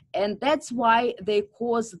places. And that's why they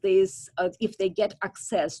cause this, if they get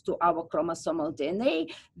access to our chromosomal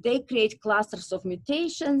DNA, they create clusters of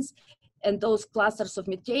mutations. And those clusters of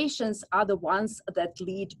mutations are the ones that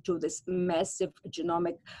lead to this massive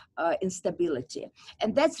genomic instability.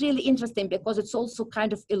 And that's really interesting because it also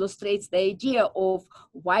kind of illustrates the idea of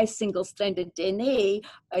why single-stranded DNA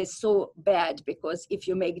is so bad, because if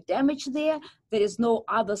you make damage there, there is no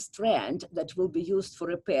other strand that will be used for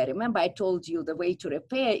repair. Remember, I told you the way to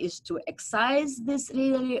repair is to excise this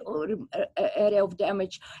really area of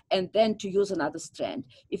damage and then to use another strand.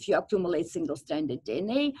 If you accumulate single-stranded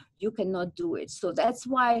DNA, you cannot do it. So that's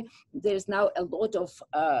why there's now a lot of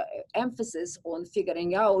emphasis on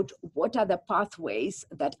figuring out what are the pathways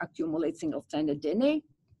that accumulate single-stranded DNA.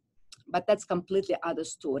 but that's completely other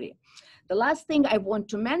story. The last thing I want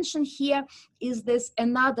to mention here is this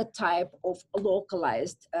another type of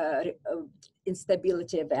localized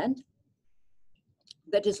instability event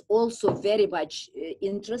that is also very much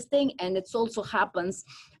interesting, and it also happens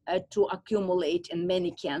to accumulate in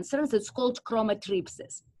many cancers. It's called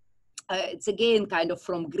chromathripsis. It's again kind of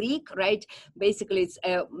from Greek, right? Basically, it's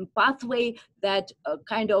a pathway that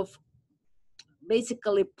kind of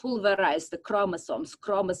basically pulverize the chromosomes.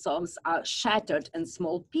 Chromosomes are shattered in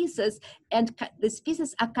small pieces, and these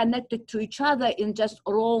pieces are connected to each other in just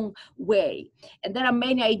wrong way. And there are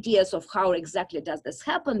many ideas of how exactly does this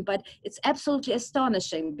happen, but it's absolutely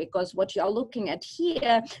astonishing, because what you're looking at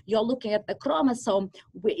here, you're looking at the chromosome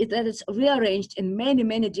that is rearranged in many,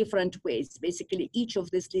 many different ways. Basically, each of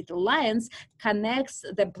these little lines connects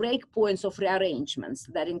the breakpoints of rearrangements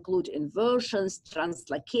that include inversions,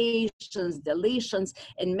 translocations, deletions,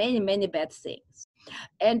 and many, many bad things.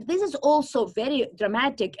 And this is also very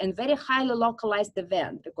dramatic and very highly localized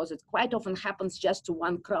event, because it quite often happens just to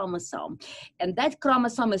one chromosome. And that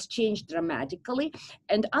chromosome is changed dramatically,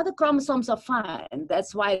 and other chromosomes are fine.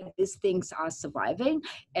 That's why these things are surviving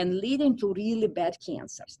and leading to really bad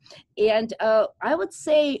cancers. And I would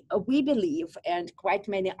say we believe, and quite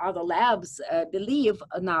many other labs believe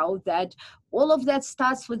now, that all of that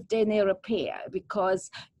starts with DNA repair, because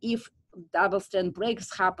if double-strand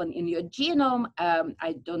breaks happen in your genome.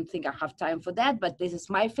 I don't think I have time for that, but this is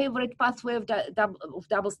my favorite pathway of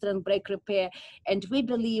double-strand break repair. And we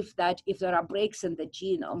believe that if there are breaks in the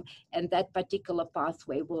genome and that particular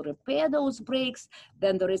pathway will repair those breaks,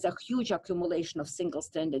 then there is a huge accumulation of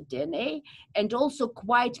single-stranded DNA. And also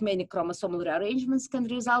quite many chromosomal rearrangements can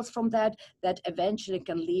result from that eventually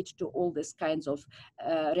can lead to all these kinds of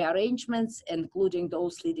rearrangements, including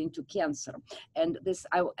those leading to cancer. And this,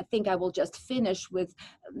 I think I will just finish with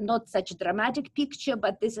not such a dramatic picture,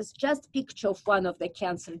 but this is just picture of one of the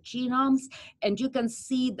cancer genomes. And you can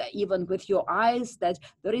see that even with your eyes that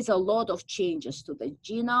there is a lot of changes to the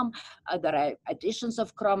genome. There are additions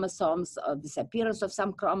of chromosomes, disappearance of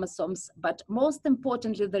some chromosomes, but most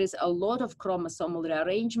importantly, there is a lot of chromosomal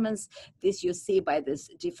rearrangements. This you see by these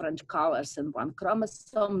different colors in one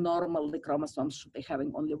chromosome. Normally, chromosomes should be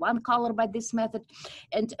having only one color by this method.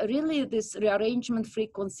 And really, this rearrangement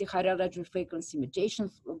frequency, high rearrangement frequency,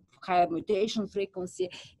 higher mutation frequency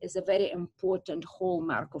is a very important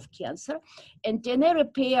hallmark of cancer. And DNA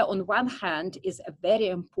repair, on one hand, is a very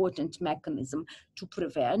important mechanism to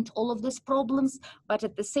prevent all of these problems, but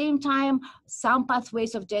at the same time, some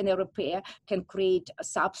pathways of DNA repair can create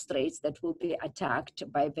substrates that will be attacked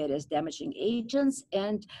by various damaging agents.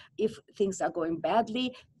 And if things are going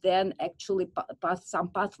badly, then actually some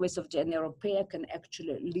pathways of DNA repair can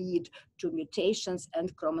actually lead to mutations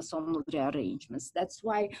and chromosomal rearrangements. That's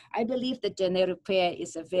why I believe that DNA repair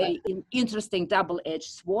is a very interesting double-edged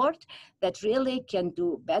sword that really can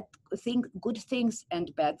do good things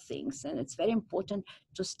and bad things. And it's very important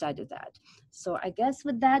to study that. So I guess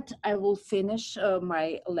with that, I will finish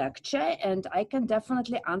my lecture, and I can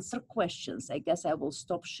definitely answer questions. I guess I will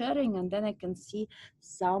stop sharing, and then I can see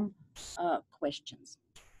some questions.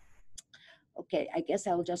 Okay, I guess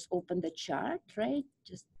I'll just open the chart, right?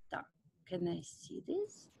 Just can I see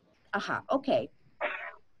this? Aha, okay.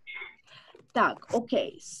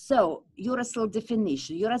 Okay, so uracil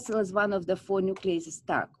definition. Uracil is one of the 4 nucleases.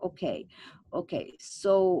 Okay,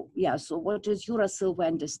 so yeah, so what is uracil? We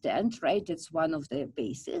understand, right? It's one of the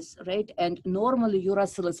bases, right? And normally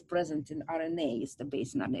uracil is present in RNA, it's the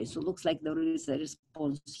base in RNA. So it looks like there is a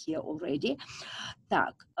response here already.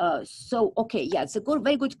 So, okay, yeah, it's a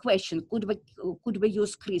very good question. Could we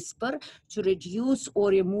use CRISPR to reduce or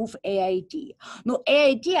remove AID? No,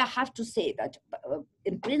 AID, I have to say that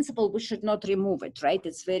in principle, we should not remove it, right?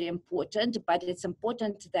 It's very important, but it's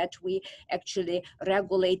important that we actually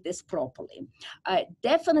regulate this properly.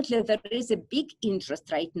 Definitely, there is a big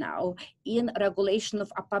interest right now in regulation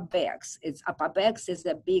of APABEX. APABEX is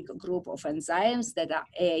a big group of enzymes that are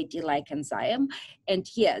AID-like enzyme. And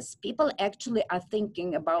yes, people actually are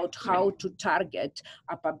thinking about how to target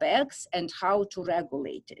APABEX and how to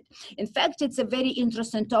regulate it. In fact, it's a very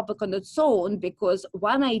interesting topic on its own, because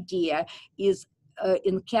one idea is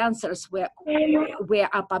in cancers where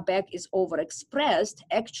APABEC is overexpressed,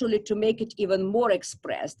 actually to make it even more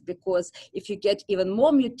expressed, because if you get even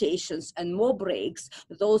more mutations and more breaks,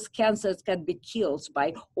 those cancers can be killed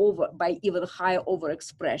by even higher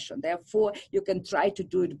overexpression. Therefore, you can try to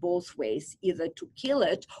do it both ways, either to kill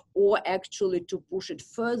it or actually to push it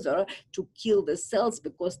further to kill the cells,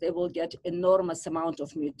 because they will get enormous amount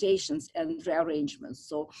of mutations and rearrangements.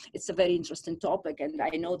 So it's a very interesting topic, and I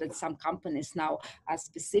know that some companies now are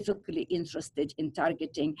specifically interested in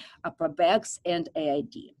targeting upper backs and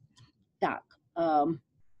AID. Так,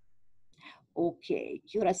 okay,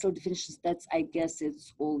 QRSL definitions, that's, I guess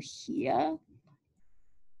it's all here.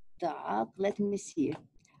 Так, let me see.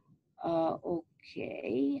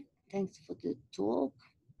 Okay, thanks for the talk.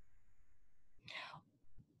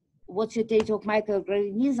 What's your take of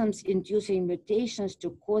microorganisms inducing mutations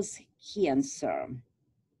to cause cancer?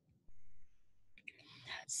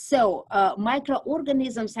 So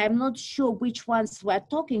microorganisms, I'm not sure which ones we're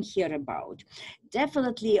talking here about.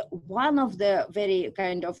 Definitely one of the very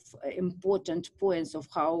kind of important points of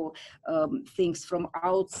how things from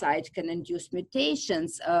outside can induce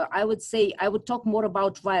mutations, I would say I would talk more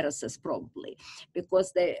about viruses probably,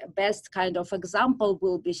 because the best kind of example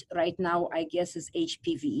will be right now, I guess, is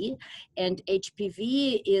HPV. And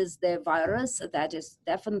HPV is the virus that is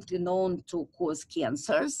definitely known to cause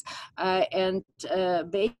cancers. And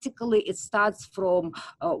basically it starts from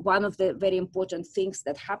one of the very important things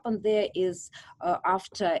that happen there is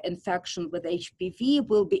after infection with HPV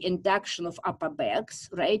will be induction of upper bags,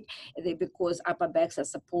 right? Because upper bags are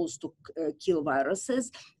supposed to kill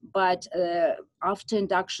viruses, but after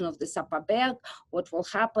induction of this upper bag, what will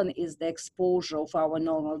happen is the exposure of our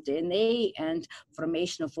normal DNA and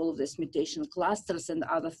formation of all of these mutation clusters and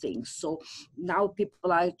other things. So now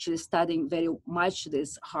people are actually studying very much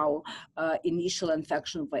this, how initial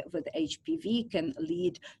infection with HPV can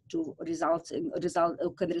lead to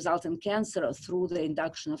can result in cancer through the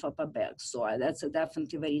induction of upper bags. So that's a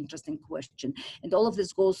definitely very interesting question. And all of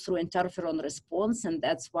this goes through interferon response, and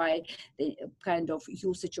that's why the kind of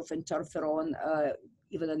usage of interferon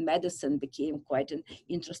even in medicine became quite an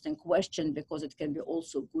interesting question, because it can be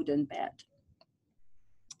also good and bad.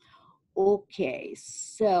 Okay,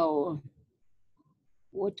 so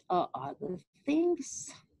what are other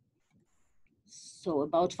things? So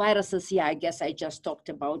about viruses, yeah, I guess I just talked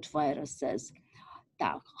about viruses.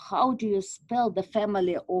 How do you spell the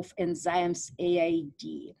family of enzymes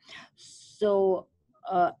AID? So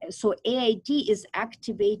AID is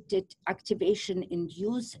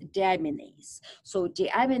activation-induced deaminase. So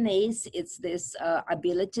deaminase, it's this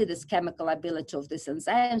ability, this chemical ability of this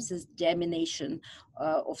enzymes is deamination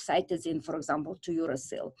of cytosine, for example, to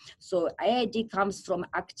uracil. So AID comes from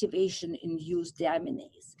activation-induced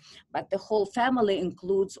deaminase, but the whole family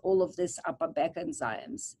includes all of these upper back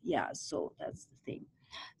enzymes. Yeah, so that's the thing.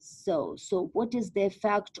 So what is the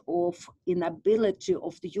effect of inability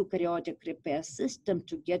of the eukaryotic repair system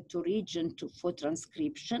to get to region for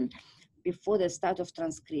transcription before the start of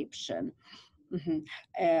transcription?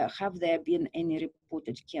 Have there been any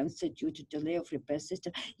reported cancer due to delay of repair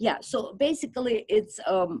system? Yeah, so basically it's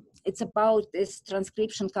about this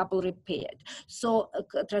transcription couple repaired. So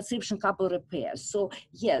transcription couple repair. So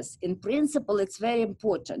yes, in principle, it's very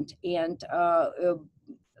important, and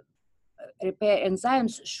repair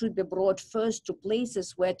enzymes should be brought first to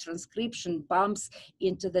places where transcription bumps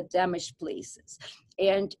into the damaged places.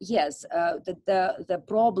 And yes, the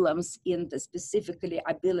problems in the specifically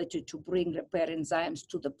ability to bring repair enzymes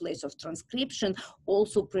to the place of transcription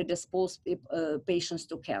also predispose patients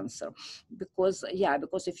to cancer. Because, yeah,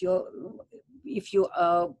 because if you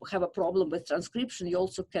have a problem with transcription, you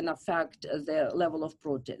also can affect the level of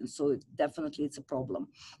protein. So definitely it's a problem.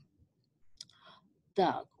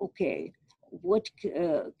 Okay. What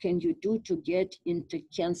can you do to get into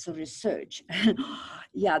cancer research?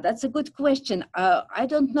 Yeah, that's a good question. I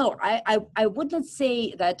don't know. I wouldn't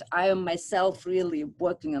say that I am myself really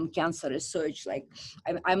working on cancer research. Like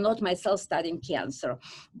I'm not myself studying cancer,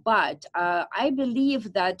 but I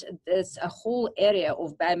believe that there's a whole area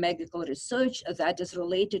of biomedical research that is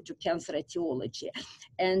related to cancer etiology.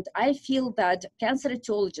 And I feel that cancer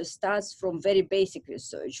etiology starts from very basic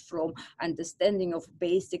research, from understanding of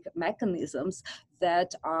basic mechanisms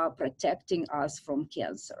that are protecting us from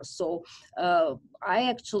cancer. So I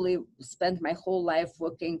actually spent my whole life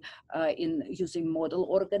working in using model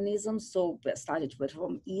organisms. So we started with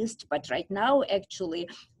from yeast, but right now actually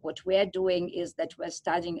what we're doing is that we're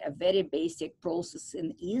studying a very basic process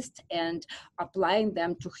in yeast and applying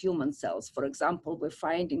them to human cells. For example, we're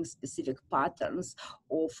finding specific patterns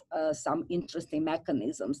of some interesting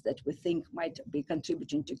mechanisms that we think might be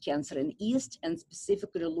contributing to cancer in yeast, and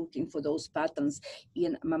specifically looking for those patterns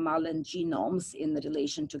in mammalian genomes in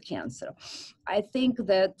relation to cancer. I think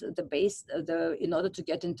that in order to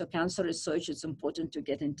get into cancer research, it's important to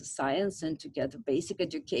get into science and to get basic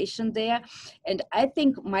education there. And I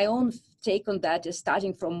think my own take on that is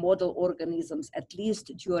starting from model organisms, at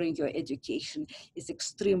least during your education, is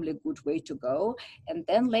extremely good way to go. And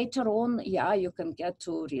then later on, yeah, you can get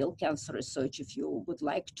to real cancer research if you would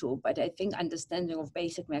like to, but I think understanding of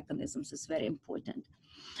basic mechanisms is very important.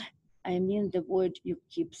 I mean the word you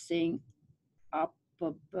keep saying, up,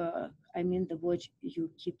 I mean the word you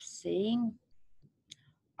keep saying,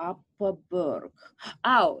 Upperberg.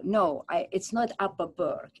 Oh, no, it's not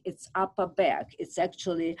Upperberg, it's Upperberg. It's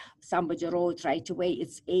actually, somebody wrote right away,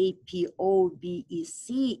 it's APOBEC.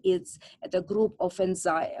 It's the group of a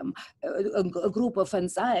group of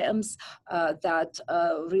enzymes that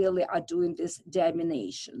really are doing this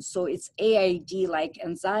deamination. So it's AID-like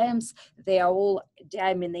enzymes. They are all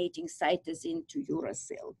deaminating cytosine to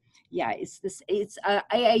uracil. Yeah, it's this. It's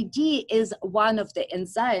AID is one of the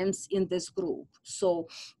enzymes in this group. So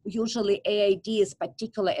usually AID is a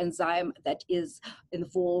particular enzyme that is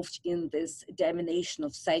involved in this deamination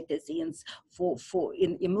of cytosines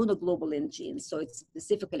in immunoglobulin genes. So it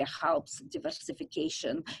specifically helps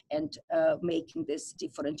diversification and making this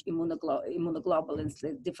different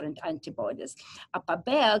immunoglobulins, different antibodies.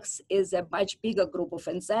 APABEX is a much bigger group of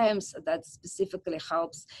enzymes that specifically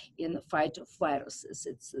helps in fight of viruses.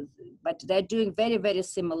 But they're doing very, very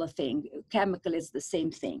similar thing. Chemically, it's the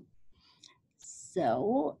same thing.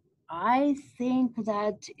 So I think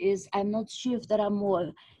that is, I'm not sure if there are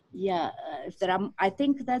more. Yeah, if there are, I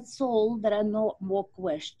think that's all. There are no more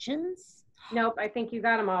questions. Nope, I think you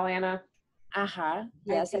got them all, Anna.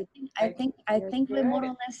 Yes, I think we more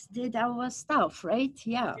or less did our stuff, right?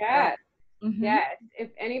 Yeah. Yes. Yes.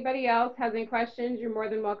 If anybody else has any questions, you're more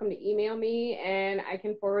than welcome to email me and I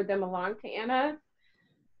can forward them along to Anna.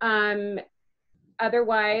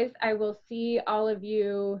 Otherwise, I will see all of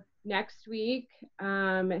you next week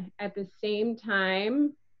at the same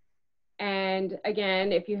time. And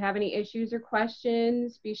again, if you have any issues or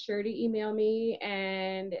questions, be sure to email me.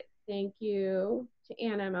 And thank you to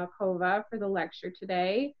Anna Malkova for the lecture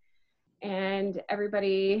today. And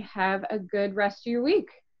everybody have a good rest of your week.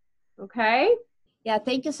 Okay? Yeah,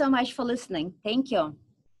 thank you so much for listening. Thank you.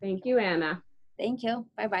 Thank you, Anna. Thank you.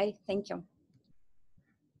 Bye-bye. Thank you.